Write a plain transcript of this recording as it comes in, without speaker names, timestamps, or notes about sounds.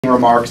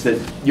remarks that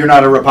you're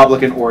not a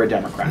Republican or a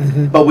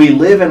Democrat. But we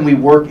live and we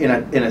work in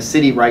a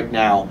city right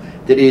now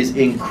that is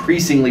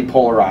increasingly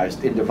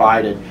polarized and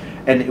divided,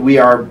 and we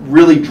are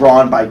really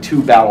drawn by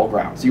two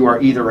battlegrounds. You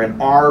are either an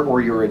R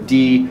or you're a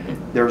D.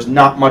 There's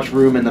not much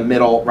room in the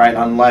middle, right,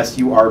 unless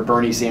you are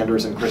Bernie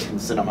Sanders and Kristen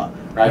Sinema,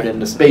 right,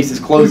 and the space is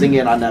closing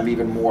in on them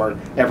even more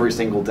every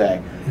single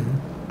day.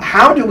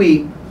 How do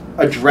we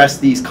address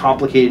these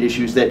complicated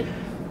issues that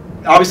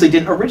obviously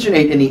didn't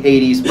originate in the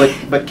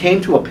 80s, but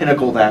came to a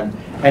pinnacle then,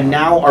 and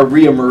now are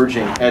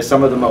re-emerging as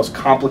some of the most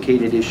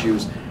complicated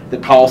issues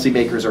that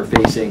policymakers are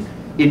facing,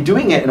 in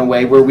doing it in a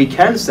way where we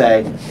can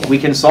say we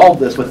can solve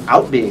this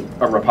without being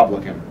a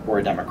Republican or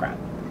a Democrat?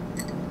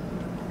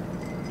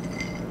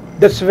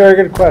 That's a very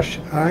good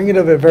question. I'm going to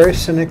give a very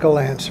cynical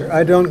answer.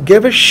 I don't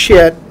give a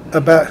shit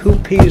about who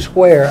pees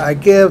where. I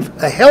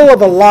give a hell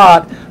of a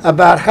lot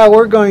about how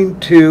we're going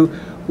to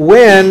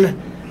win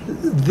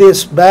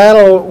this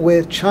battle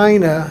with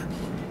China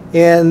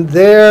in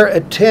their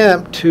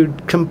attempt to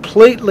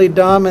completely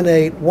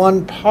dominate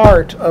one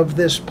part of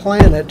this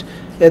planet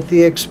at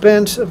the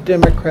expense of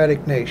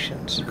democratic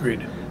nations.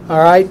 Agreed. All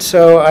right,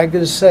 so I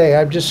can say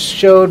I've just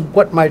showed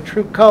what my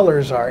true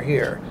colors are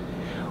here.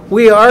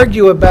 We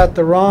argue about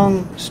the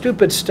wrong,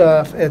 stupid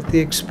stuff at the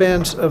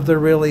expense of the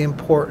really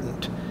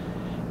important.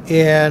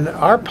 And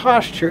our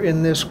posture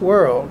in this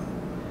world,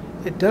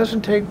 it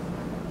doesn't take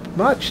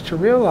much to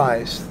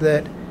realize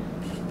that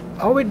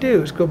all we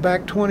do is go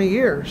back 20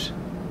 years.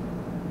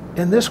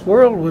 And this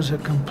world was a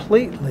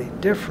completely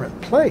different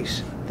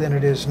place than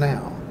it is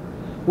now.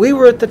 We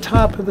were at the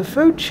top of the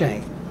food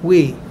chain.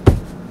 We,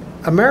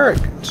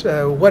 Americans,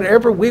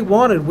 whatever we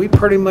wanted, we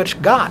pretty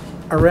much got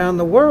around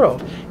the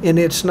world. And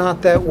it's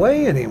not that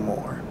way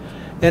anymore.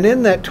 And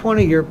in that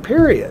 20-year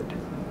period,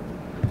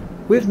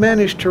 we've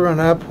managed to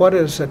run up, what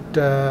is it,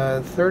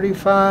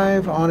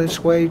 35 on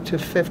its way to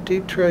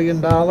 $50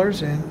 trillion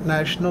in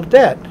national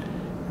debt,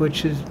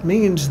 which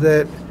means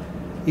that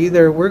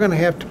either we're going to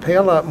have to pay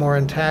a lot more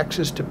in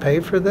taxes to pay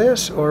for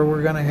this, or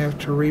we're going to have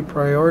to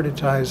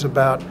reprioritize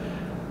about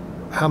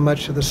how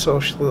much of the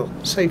social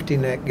safety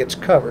net gets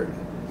covered.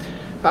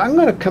 I'm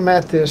going to come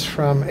at this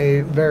from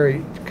a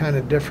very kind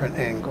of different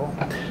angle.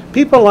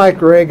 People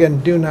like Reagan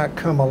do not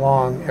come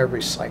along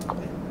every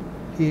cycle.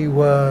 He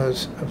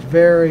was a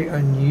very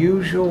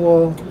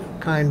unusual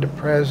kind of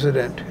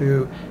president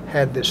who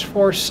had this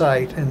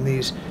foresight and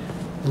these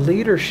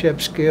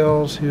leadership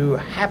skills, who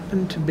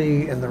happened to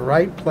be in the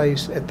right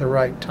place at the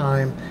right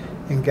time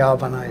and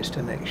galvanized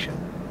a nation.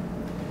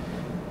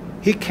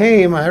 He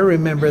came, I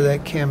remember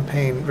that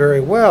campaign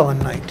very well in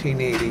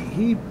 1980.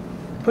 He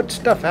put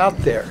stuff out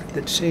there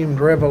that seemed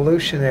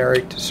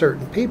revolutionary to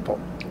certain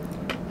people.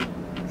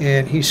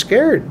 And he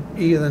scared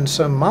even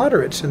some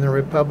moderates in the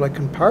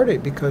Republican Party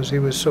because he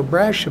was so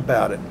brash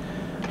about it.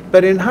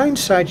 But in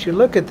hindsight, you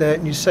look at that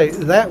and you say,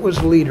 that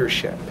was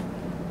leadership.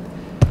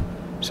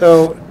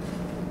 So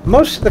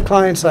most of the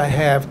clients I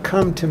have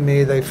come to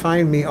me, they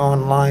find me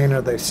online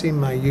or they see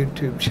my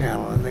YouTube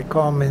channel and they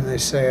call me and they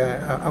say,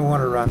 I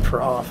want to run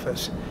for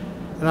office.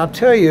 And I'll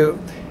tell you,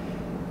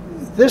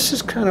 this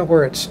is kind of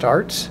where it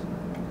starts.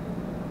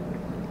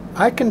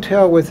 I can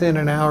tell within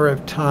an hour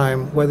of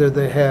time whether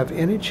they have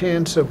any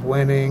chance of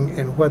winning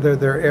and whether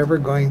they're ever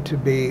going to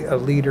be a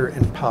leader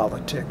in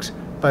politics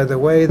by the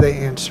way they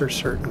answer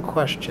certain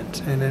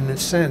questions. And in a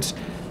sense,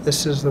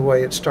 this is the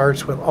way it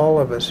starts with all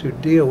of us who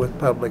deal with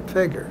public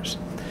figures.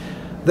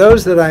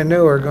 Those that I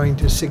know are going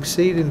to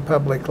succeed in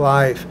public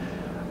life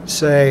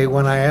say,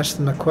 when I ask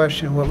them a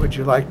question, what would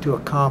you like to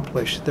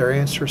accomplish, their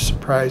answer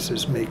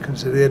surprises me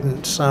because it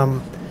isn't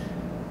some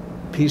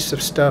piece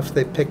of stuff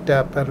they picked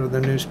up out of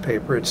the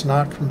newspaper. It's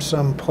not from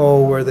some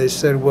poll where they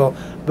said, well,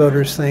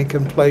 voters think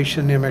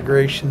inflation,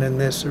 immigration, and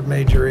this are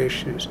major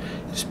issues.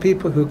 It's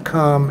people who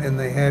come and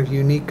they have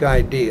unique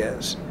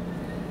ideas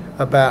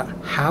about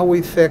how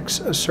we fix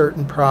a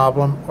certain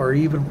problem or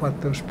even what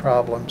those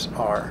problems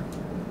are.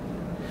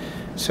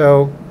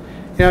 So,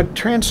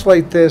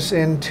 translate this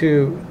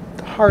into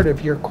the heart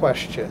of your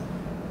question.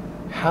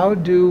 How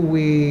do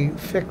we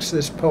fix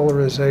this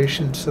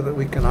polarization so that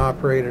we can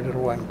operate it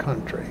in one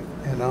country?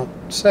 And I'll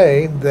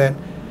say that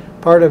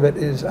part of it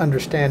is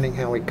understanding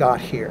how we got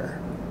here.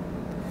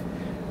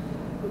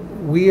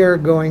 We are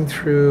going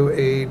through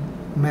a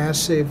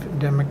massive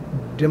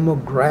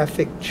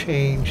demographic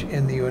change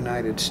in the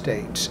United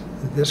States.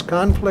 This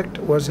conflict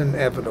was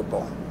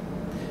inevitable.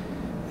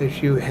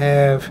 If you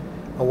have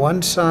on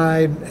one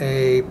side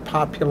a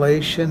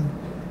population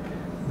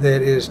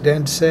that is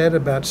dead set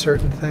about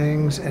certain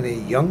things and a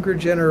younger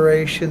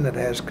generation that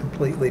has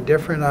completely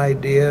different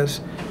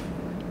ideas,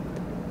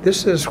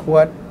 this is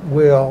what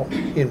will,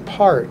 in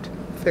part,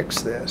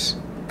 fix this,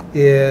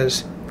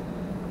 is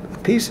a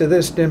piece of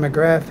this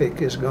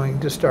demographic is going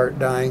to start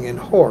dying in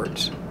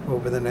hordes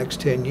over the next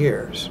 10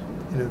 years.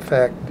 And in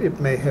fact, it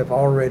may have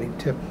already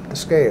tipped the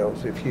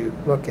scales if you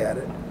look at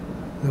it,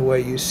 the way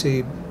you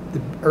see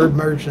the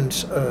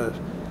emergence of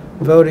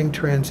voting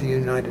trends in the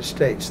United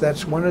States.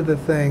 That's one of the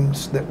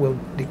things that will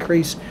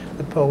decrease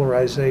the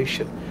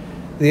polarization.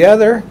 The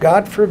other,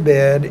 God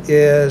forbid,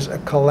 is a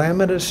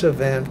calamitous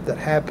event that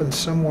happens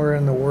somewhere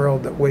in the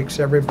world that wakes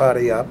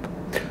everybody up,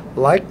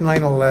 like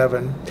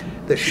 9/11,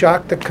 that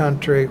shocked the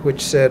country,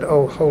 which said,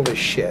 oh, holy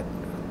shit,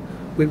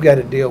 we've got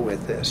to deal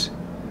with this.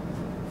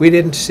 We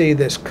didn't see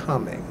this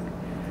coming.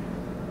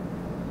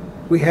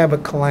 We have a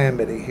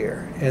calamity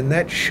here. And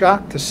that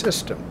shocked the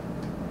system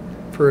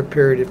for a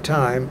period of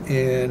time.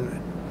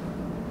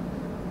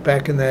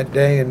 Back in that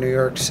day in New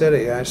York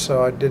City, I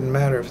saw it didn't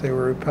matter if they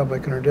were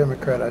Republican or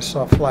Democrat. I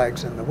saw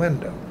flags in the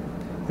window.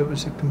 It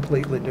was a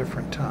completely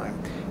different time.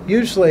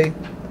 Usually,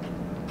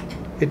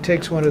 it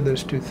takes one of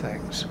those two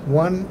things.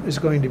 One is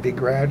going to be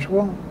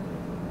gradual,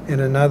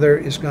 and another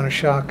is going to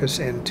shock us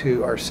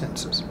into our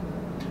senses.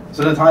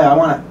 So Natalia, I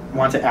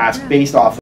want to ask, based off